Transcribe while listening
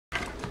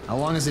How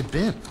long has it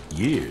been?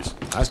 Years.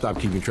 I stopped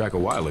keeping track a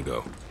while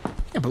ago.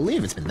 Can't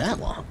believe it's been that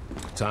long.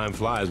 Time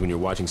flies when you're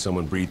watching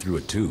someone breathe through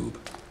a tube.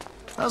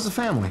 How's the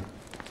family?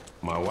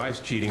 My wife's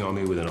cheating on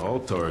me with an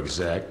altar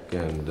exec,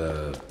 and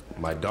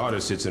my daughter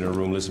sits in her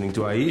room listening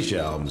to HAHAHA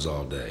albums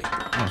all day.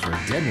 Oh, for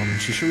a dead woman,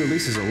 she sure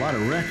releases a lot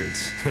of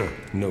records.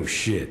 No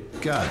shit.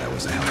 God, that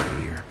was a hell of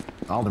a year.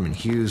 Alderman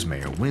Hughes,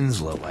 Mayor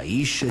Winslow,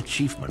 Aisha,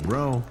 Chief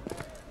Monroe.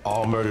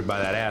 All murdered by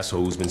that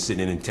asshole who's been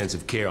sitting in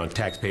intensive care on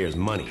taxpayers'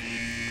 money.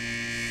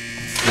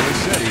 He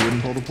said he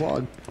wouldn't pull the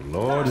plug.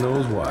 Lord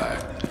knows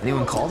why.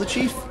 Anyone call the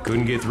chief?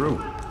 Couldn't get through.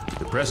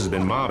 The press has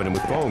been mobbing him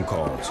with phone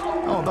calls.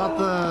 Oh, about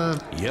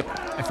the... Yep.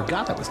 I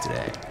forgot that was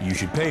today. You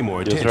should pay more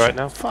Yours attention. right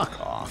now? Fuck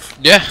off.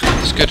 Yeah,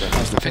 it's good.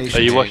 Are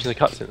Are you watching the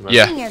cutscene?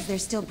 Yeah. Seeing as they're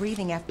still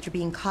breathing after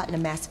being caught in a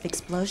massive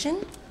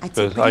explosion, I'd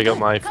Because say I pretty got good.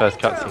 my first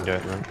cutscene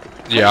going, right?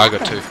 Yeah, I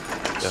got two.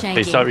 Yeah.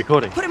 Please start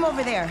recording. Put him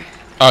over there.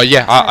 Oh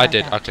yeah, I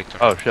did. I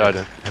clicked on it. Oh shit, I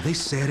did. Have they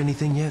said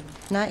anything yet?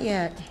 Not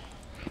yet,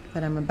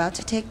 but I'm about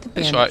to take the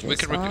It's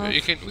bandages alright.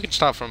 We can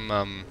start from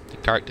the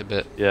character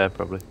bit. Yeah,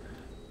 probably.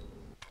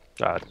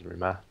 Ah, it doesn't really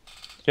matter.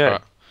 Yeah.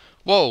 Right.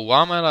 Whoa,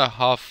 why am I like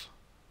half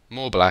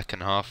more black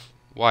and half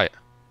white?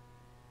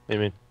 What do you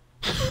mean?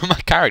 My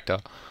character.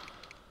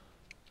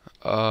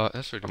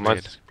 That's really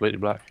Mine's weird. completely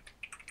black.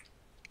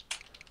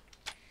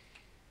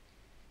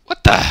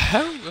 What the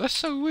hell? That's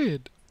so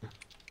weird.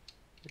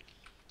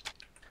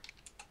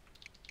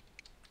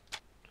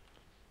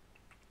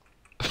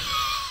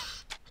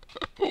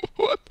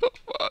 What the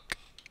fuck?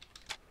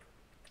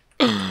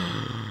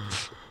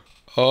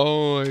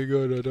 Oh my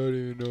god, I don't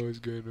even know what's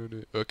going on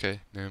here. Okay,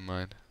 never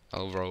mind.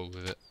 I'll roll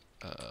with it.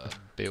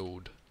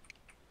 Build.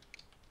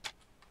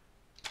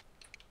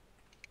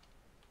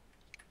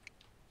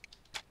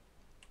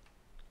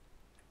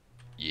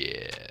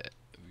 Yeah,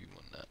 we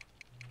want that.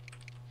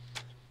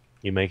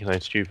 You making I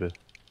stupid.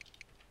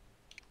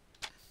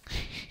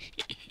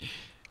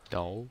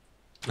 No.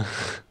 I'm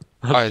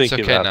Oh, it's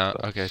thinking okay about now.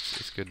 that. Okay,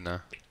 it's good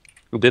now.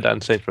 I did that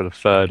in Saints Row the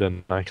Third,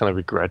 and I kind of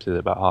regretted it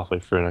about halfway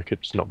through, and I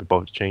could just not be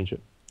bothered to change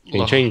it. Can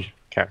you Ugh. change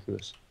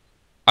characters?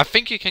 I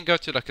think you can go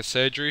to like a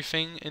surgery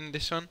thing in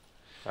this one,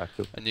 Ah,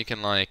 cool. and you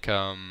can like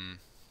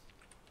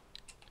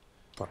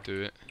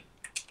do it.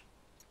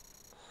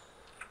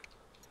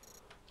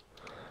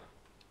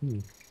 Hmm.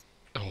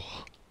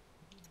 Oh.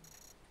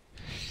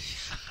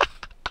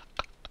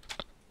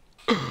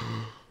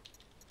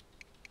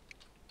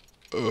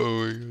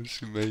 Oh my god,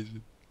 it's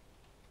amazing.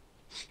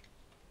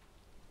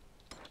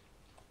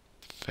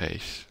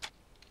 Face.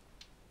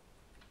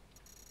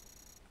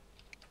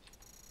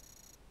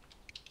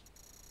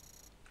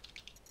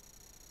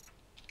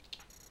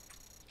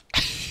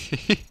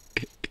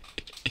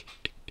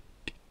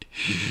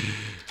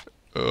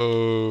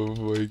 Oh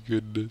my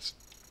goodness.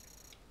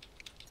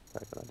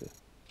 Very good idea.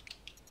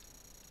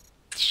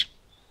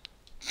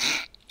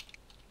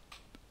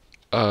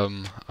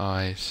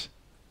 Eyes.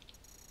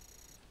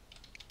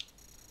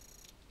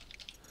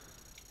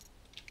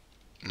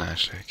 No,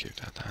 actually, keep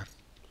that down.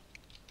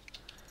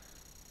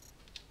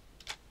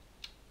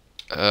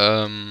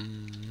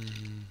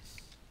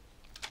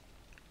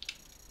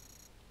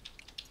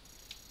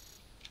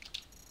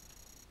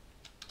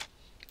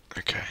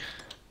 Okay.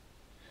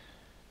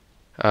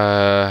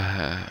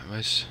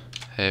 Where's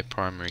hair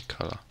primary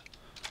color?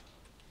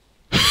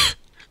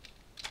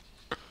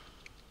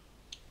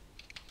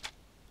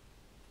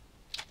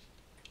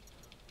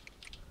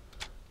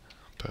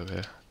 Put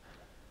there.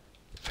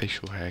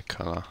 Facial hair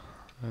color.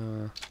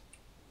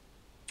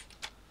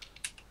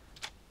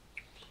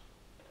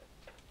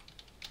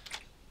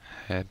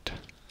 Head.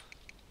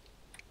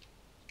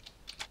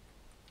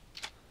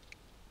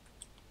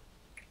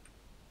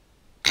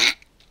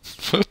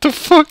 What the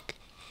fuck?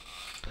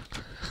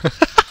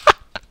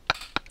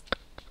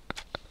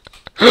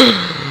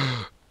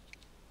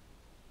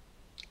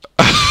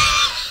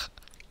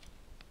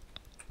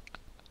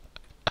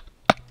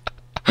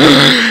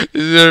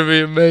 This is gonna be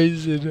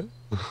amazing.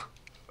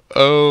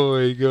 Oh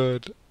my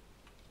god.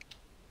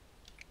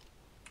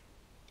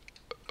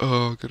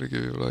 Oh, I'm gonna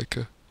give you like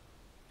a...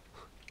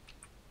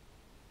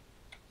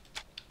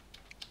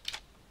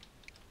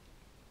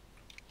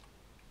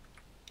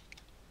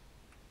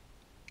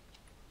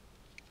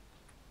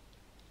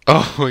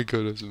 Oh my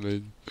god, that's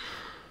amazing.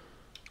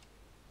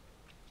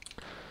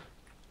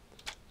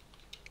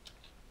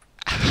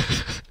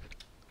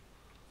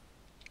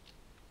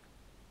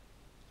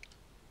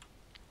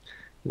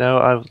 No,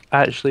 I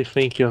actually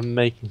think you're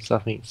making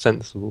something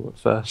sensible at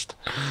first.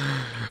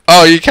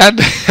 Oh, you can.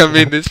 I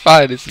mean, it's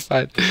fine. It's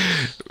fine.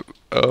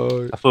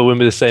 Oh, I thought it wouldn't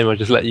be the same. I'd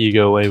just let you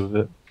go away with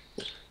it.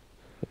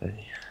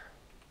 Okay.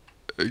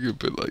 I could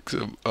put like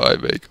some eye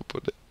makeup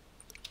on it.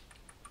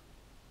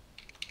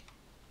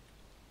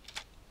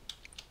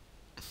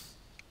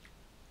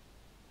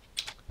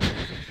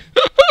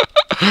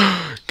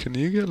 Can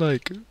you get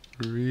like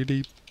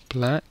really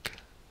black?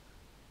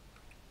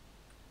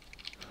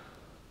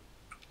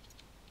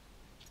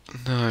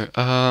 No.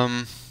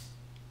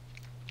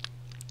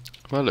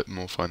 Well, look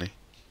more funny.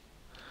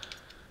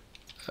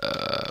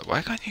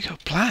 Why can't you go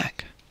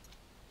black?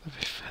 That'd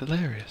be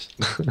hilarious.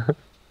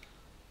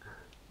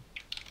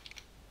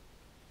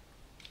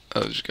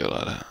 I'll just go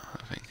like that,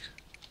 I think.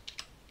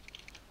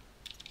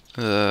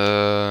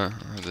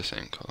 The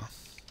same colour.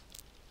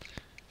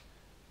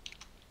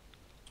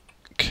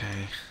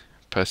 Okay.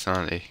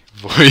 Personality.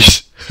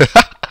 Voice.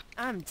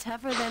 I'm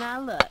tougher than I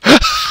look.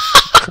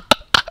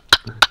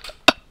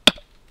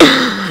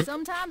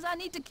 Sometimes I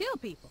need to kill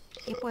people.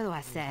 ¿Qué puedo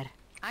hacer?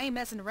 I ain't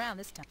messing around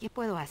this time. ¿Qué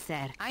puedo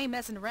hacer? I ain't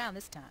messing around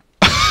this time.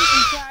 I'm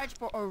in charge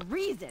for a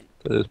reason.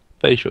 The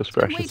facial It's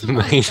been way expressions too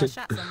long since I amazing.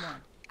 shot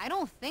someone. I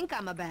don't think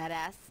I'm a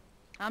badass.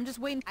 I'm just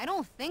waiting. I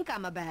don't think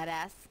I'm a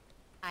badass.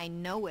 I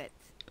know it.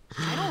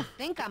 I don't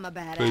think I'm a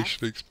badass.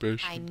 Facial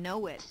expression. I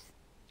know it.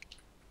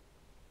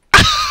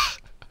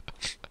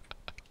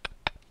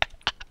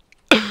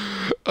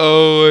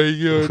 Oh my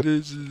god,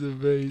 this is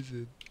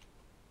amazing.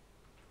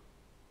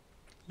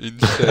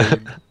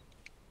 Insane.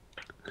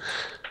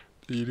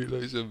 You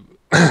look like some...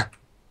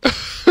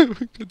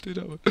 we could do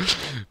that one.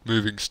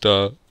 Moving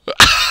star.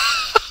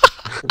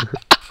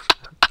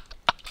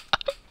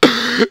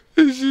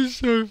 This is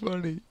so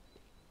funny.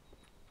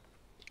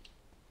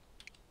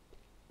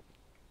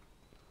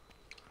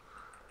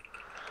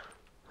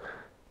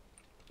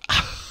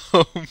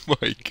 Oh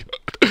my god.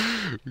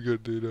 We gotta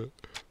do that.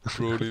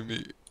 Rolling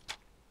me.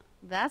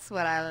 That's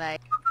what I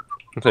like.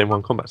 Same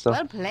one combat stuff.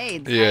 Well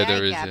played. Yeah, Aye, there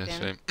aye, is, yeah, Captain.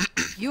 same.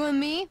 You and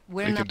me,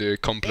 we're We not. can do a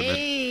compliment.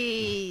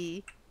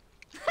 Hey.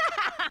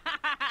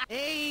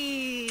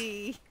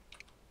 Hey.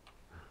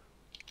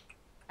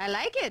 I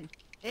like it.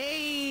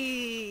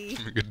 Hey.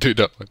 We could do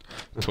that one.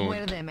 Taunt.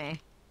 Muérdeme.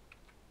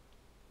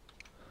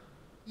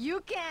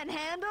 You can't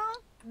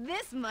handle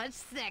this much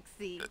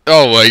sexy.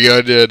 Oh my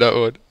god, yeah, that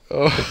one.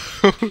 Oh.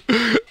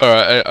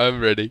 Alright, I'm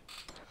ready.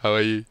 How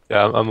are you?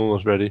 Yeah, I'm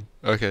almost ready.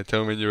 Okay,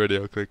 tell me when you're ready.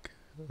 I'll click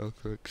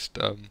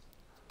start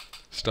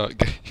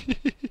game.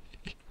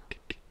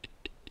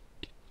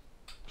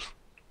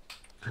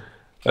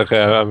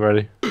 Okay, I'm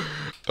ready.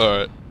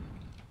 Alright.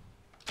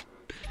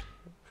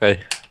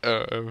 Okay,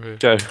 I'm here.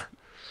 go.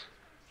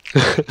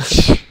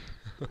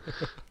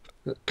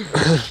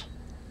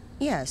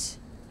 Yes.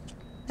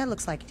 That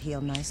looks like it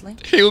healed nicely.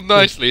 Healed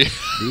nicely.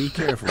 Be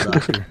careful,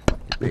 doctor.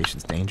 Your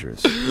patient's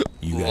dangerous.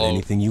 You got Whoa.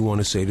 anything you want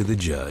to say to the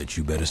judge,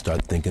 you better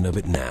start thinking of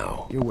it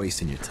now. You're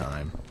wasting your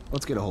time.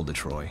 Let's get a hold of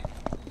Troy.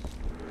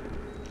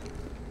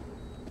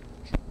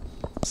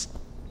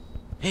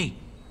 Hey,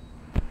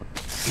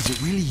 is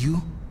it really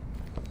you?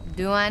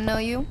 Do I know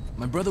you?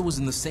 My brother was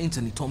in the Saints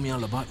and he told me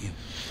all about you.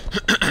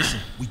 Listen,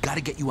 we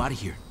gotta get you out of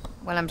here.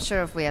 Well, I'm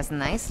sure if we ask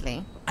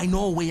nicely. I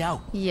know a way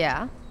out.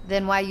 Yeah?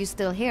 Then why are you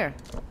still here?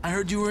 I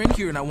heard you were in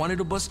here and I wanted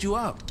to bust you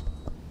out.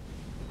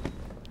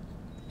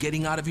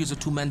 Getting out of here is a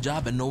two-man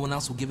job and no one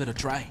else will give it a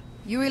try.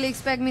 You really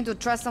expect me to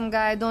trust some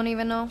guy I don't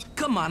even know?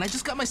 Come on, I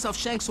just got myself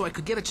shanked so I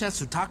could get a chance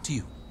to talk to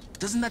you.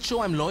 Doesn't that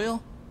show I'm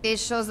loyal? It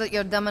shows that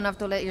you're dumb enough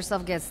to let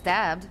yourself get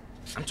stabbed.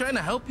 I'm trying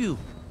to help you.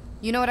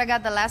 You know what I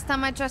got the last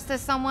time I trusted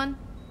someone?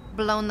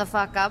 Blown the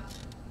fuck up.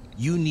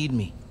 You need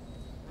me.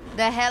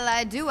 The hell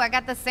I do, I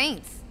got the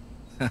Saints.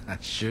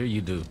 Sure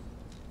you do.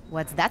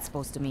 What's that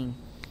supposed to mean?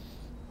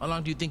 How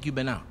long do you think you've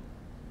been out?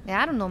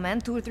 Yeah, I don't know,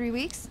 man. 2 or 3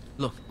 weeks?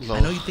 Look, I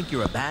know you think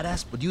you're a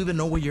badass, but do you even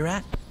know where you're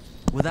at?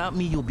 Without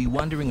me, you'll be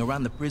wandering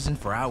around the prison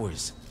for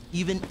hours.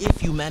 Even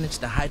if you manage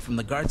to hide from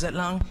the guards that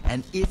long,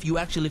 and if you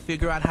actually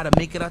figure out how to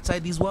make it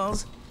outside these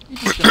walls, you're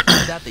just gonna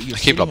find out that you're I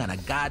keep sitting like on a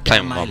playing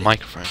goddamn with my island.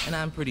 microphone. And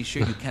I'm pretty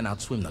sure you can't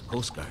outswim the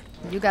Coast Guard.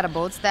 You got a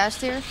boat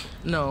stashed here?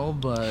 No,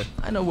 but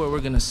I know where we're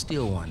gonna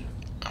steal one.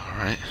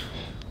 Alright.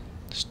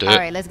 Let's do it.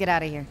 Alright, let's get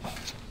out of here.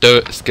 Do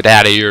it. Let's get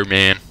out of here,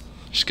 man.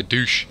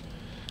 Skadoosh.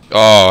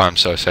 Oh, I'm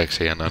so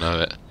sexy and I know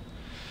it.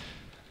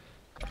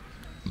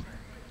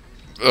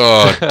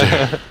 Oh,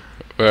 dude.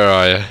 Where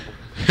are you?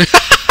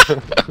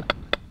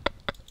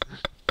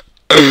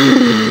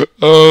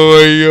 Oh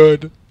my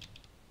god.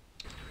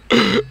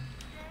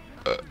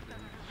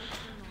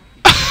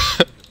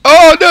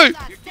 Oh no!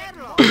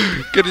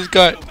 Get this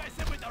guy.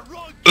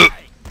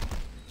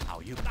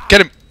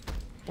 Get him.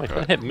 Wait,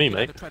 don't hit me,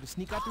 mate.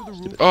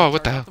 Oh,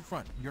 what the hell?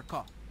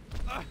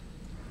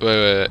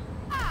 Wait.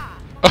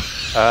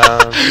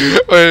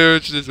 Wait,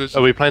 watch this.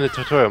 Are we playing the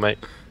tutorial, mate?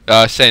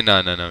 Say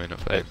no, we're not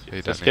playing. Yeah,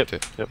 You so don't need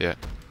skip. to. Yep. Yeah.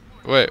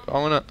 Wait, I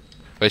wanna.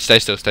 Wait, stay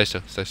still.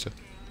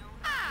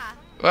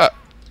 What?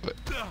 Wait.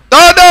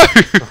 Oh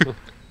no!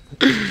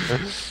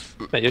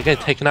 Mate, you're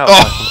getting taken out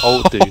by some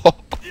old dude.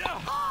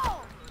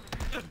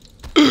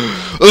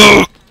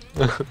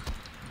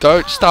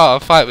 Don't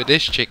start a fight with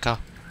this chica.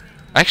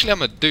 Actually,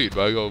 I'm a dude,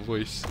 but I got a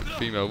voice.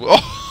 Female.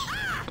 Oh!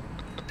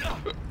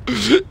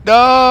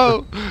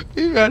 No!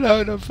 You ran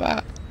out of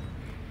fat.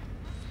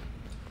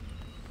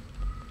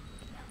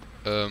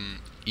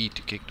 E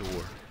to kick the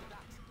war.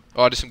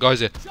 Oh, there's some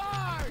guys here.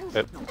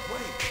 Yep.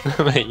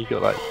 Mate, you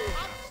got like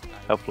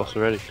health loss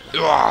already.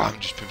 Oh, I'm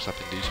just pimp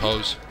slapping these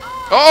hoes.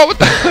 Oh, what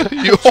the hell?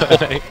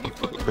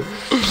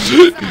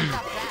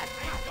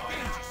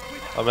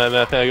 Oh man,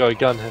 I think I got a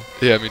gun here.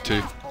 Yeah, me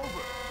too.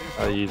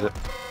 I'll use it.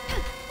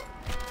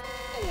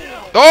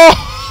 Oh!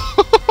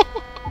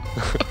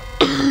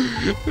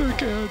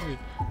 Okay, help me.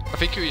 I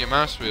think with your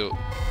mouse wheel,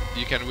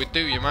 you can do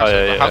your mouse Oh,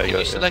 wheel, yeah, but how yeah, I can got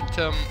you it, yeah. select,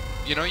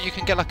 you know, you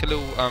can get like a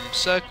little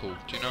circle.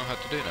 Do you know how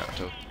to do that at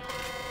all?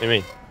 What do you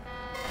mean?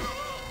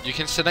 You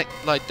can select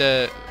like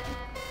the...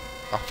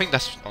 I think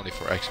that's only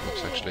for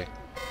Xbox actually.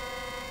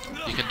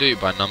 You can do it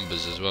by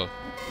numbers as well.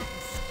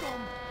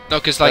 No,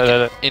 because like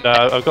No, in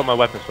I've got my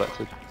weapon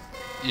selected.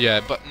 yeah,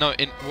 but no,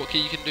 in what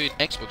you can do in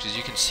Xbox is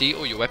you can see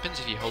all your weapons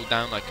if you hold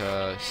down like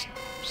a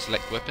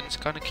select weapons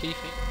kind of key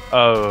thing,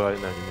 Oh, I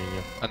know what you mean,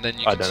 yeah. and then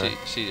you I can don't know.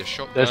 see the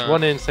shotgun. There's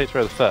one in Saints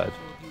Row the 3rd.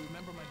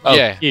 Oh,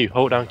 Yeah. Q,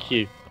 hold down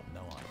Q.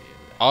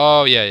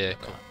 Oh yeah, yeah,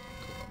 cool.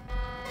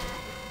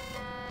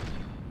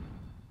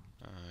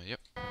 Yep.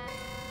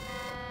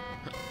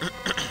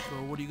 So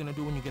what are you gonna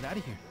do when you get out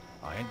of here?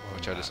 I ain't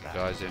Watch out, there's some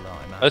guys here.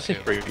 That seems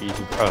pretty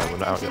easy. Oh, we're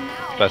not out yet.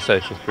 But I say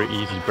it seems pretty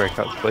easy to break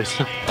out this place.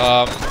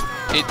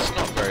 It's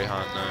not very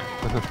hard, no.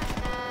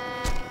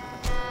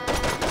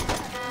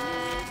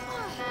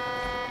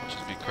 It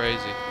should be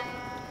crazy.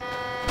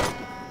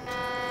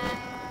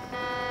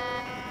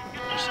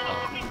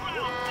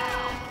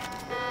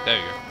 There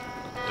we go.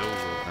 Dual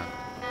wheel now.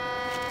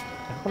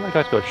 How come that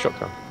guy's got a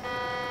shotgun?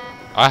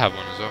 I have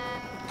one as well.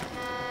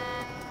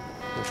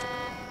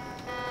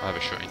 I have a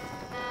shotty.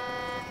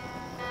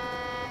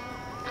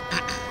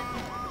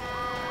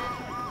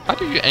 How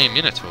do you aim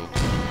in at all?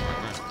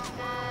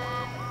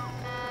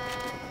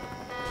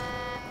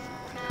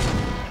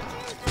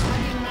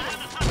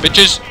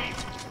 Bitches!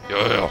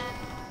 Yo.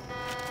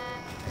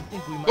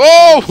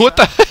 Oh, what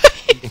the heck?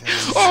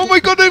 Oh my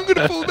god, I'm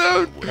gonna fall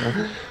down!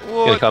 Gonna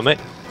What? come, mate?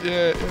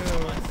 Yeah.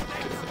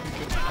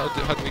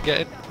 How do we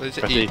get in? What is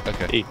it? Press E. E.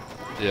 Okay. E.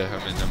 Yeah,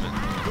 I'm in.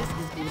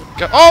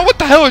 Go. Oh, what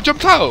the hell? I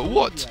jumped out!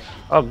 What?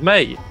 Oh,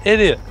 mate,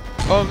 idiot!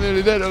 Oh, I'm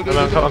nearly dead. I'm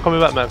coming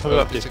back, man. I'm coming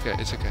back to It's you. okay,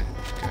 it's okay.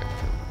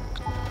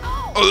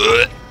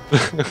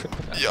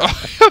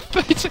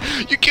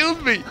 You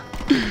killed me!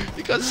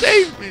 You can't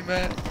save me,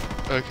 man!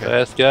 Okay.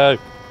 Let's go.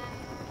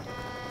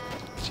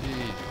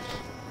 Jeez.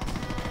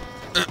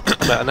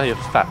 Mate, I know you're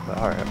fat, but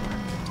alright.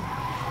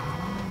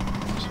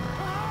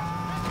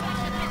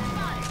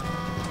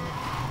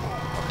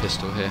 A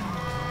pistol here.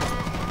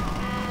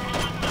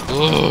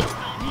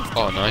 Oh,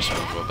 oh nice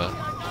one, Robert.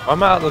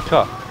 I'm out of the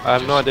car. I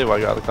have no idea why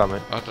I got out of the car,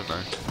 mate. I don't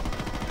know.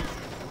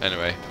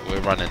 Anyway,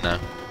 we're running now.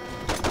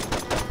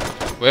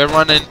 We're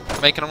running,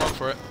 making a run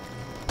for it.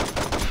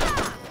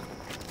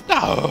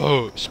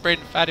 No! Sprint,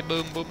 fatty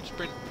boom boom,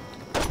 sprint.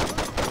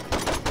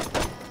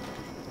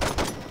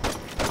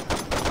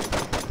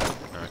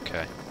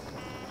 Okay.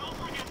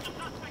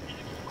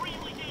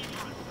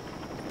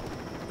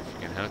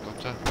 Freaking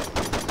helicopter.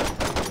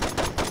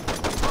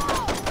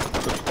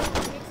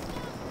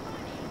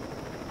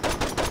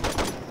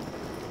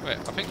 Wait,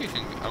 I think you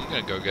can. I'm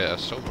gonna go get a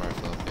assault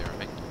rifle up here, I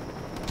think.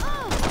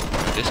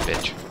 This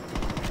bitch.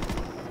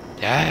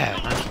 Yeah!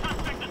 Nice.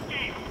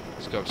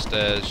 Let's go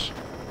upstairs.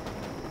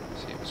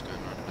 See what's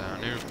going on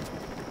down here.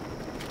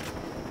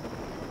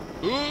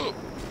 Ooh!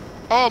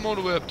 Oh, I'm all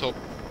the way up top.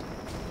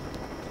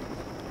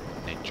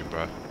 Ninja,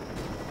 bro.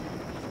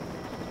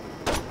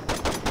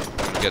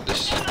 I'm gonna get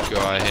this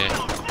guy here.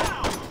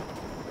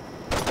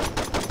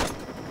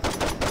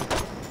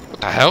 What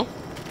the hell?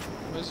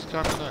 Where's this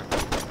guy going?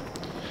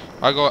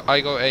 I got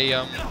a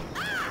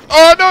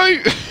Oh no!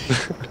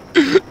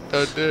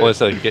 Don't do it. Well,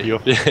 so I can get you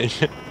off the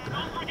edge.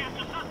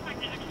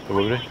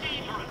 Probably.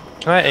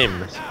 Can I aim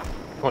this?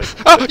 Come on.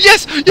 Oh,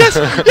 yes! Yes!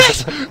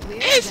 Yes!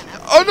 Yes!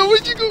 Oh no,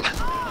 where'd you go?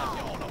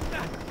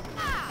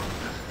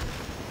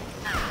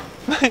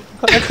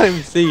 I can't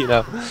even see you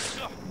now.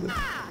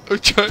 I'm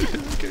trying to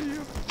get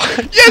you.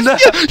 Yes! No.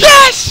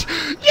 Yes!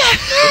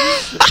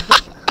 Yes!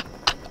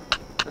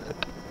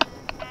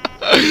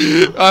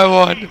 I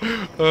won!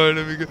 Oh,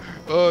 let me go.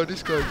 Oh,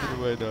 this guy's getting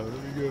away now.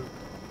 Let me go.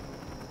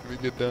 Let me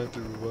get down to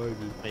revive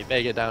you. Mate, you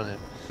better get down here.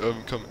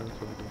 I'm coming.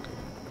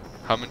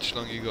 How much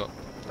long you got?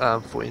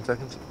 14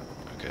 seconds.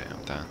 Okay,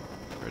 I'm down.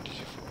 Where did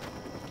you fall?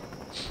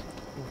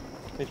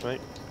 Thanks,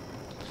 mate.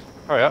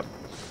 Hurry up.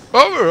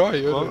 Oh, where are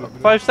you? Well,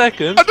 5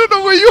 seconds? I don't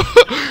know where you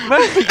are!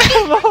 Mate,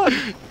 come on!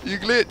 You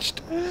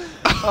glitched.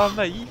 Oh,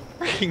 mate, you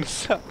freaking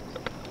suck.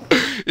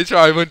 It's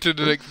right, I went to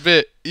the next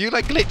bit. You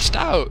like glitched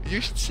out.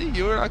 You should see,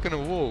 you were like on a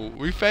wall.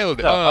 We failed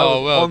it. No,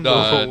 oh, well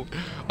done.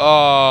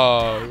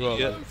 Oh, well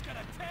Yeah. done.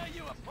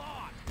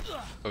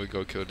 Oh, we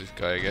gotta kill this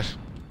guy again.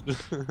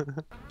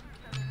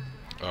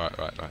 Alright,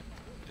 right.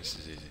 This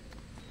is easy.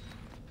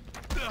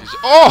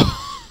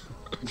 Oh!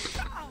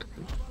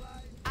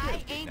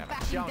 I ain't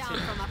backing down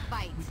from a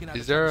fight.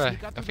 Is there a...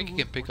 I think you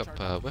can pick up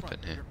a weapon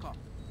here.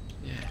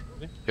 Yeah.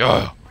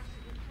 Yeah.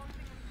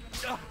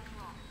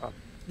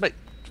 Mate.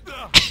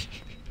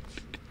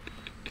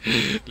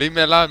 Leave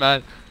me alone,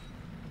 man.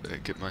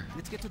 Get my...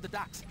 Let's get to the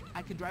docks.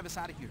 I can drive us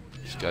out of here.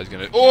 This guy's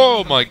gonna...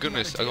 Oh my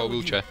goodness, I got a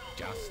wheelchair.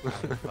 Just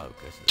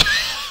focus.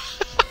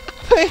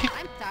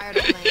 I'm tired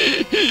of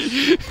playing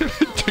games.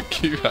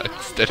 Took you out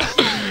instead.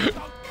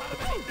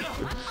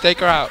 Take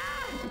her out.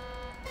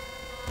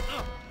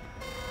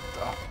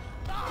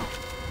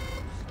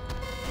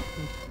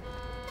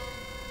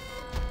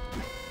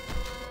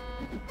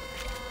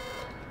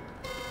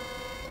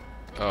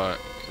 Oh, Alright,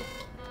 cool.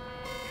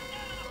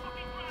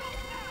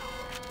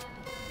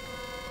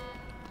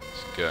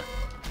 Let's go.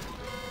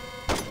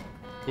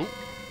 Ooh.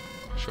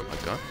 Shot my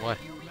gun? Why?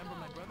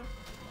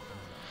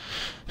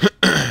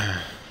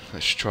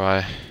 Let's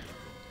try.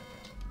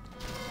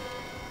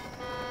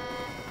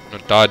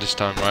 Not die this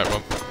time, right,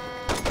 Rob?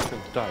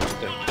 Don't die,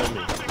 don't kill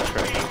me.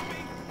 Great.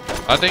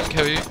 I didn't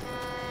kill you.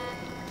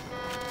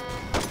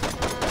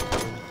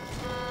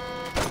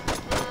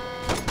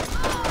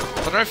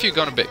 I don't know if you've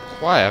gone a bit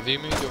quiet. Have you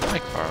moved your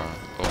mic far off?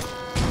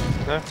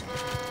 No?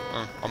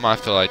 Oh, I might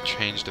have to like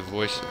change the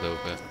voice a little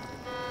bit.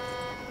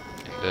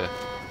 In the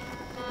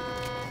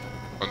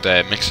on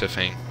the mixer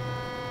thing.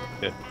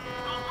 Yeah.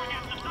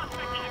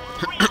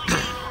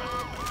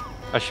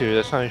 Actually,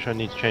 there's something I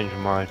need to change in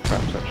my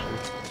fraps actually.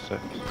 So.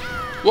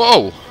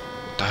 Whoa!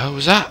 What the hell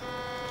was that?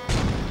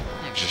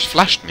 It just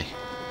flashed me.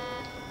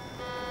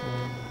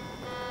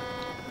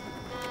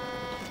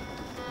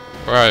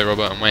 Alright,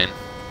 Robert, I'm waiting.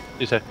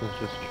 2 seconds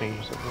just to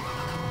change something.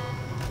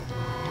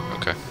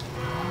 Okay.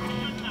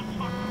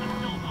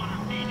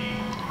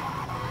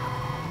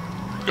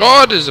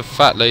 God, there's a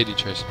fat lady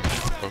chasing me.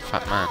 Or a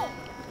fat man.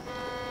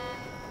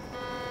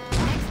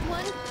 Next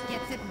one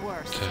gets it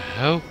worse. What the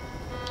hell?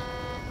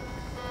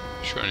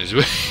 Sure on his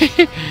way.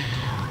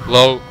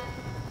 Low.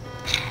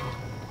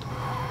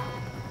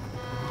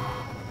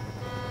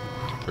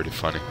 Pretty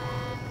funny.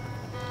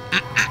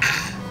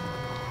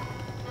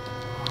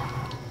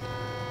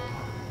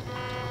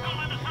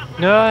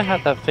 No, I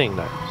had that thing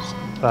that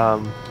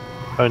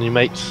only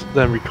makes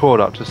them record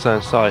up to a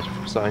certain size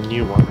because I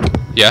knew one.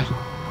 Yeah.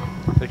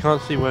 They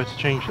can't see where to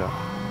change that.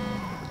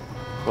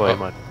 Oh, Oh. it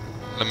might.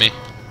 Let me.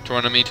 Do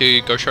you want me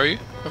to go show you?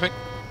 I think.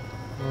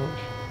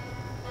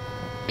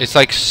 It's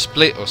like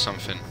split or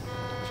something.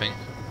 I think.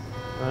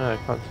 I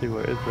can't see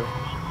where it is though.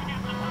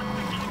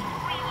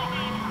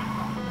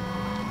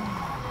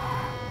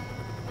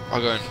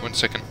 I'll go in 1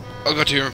 second. I'll go to your room.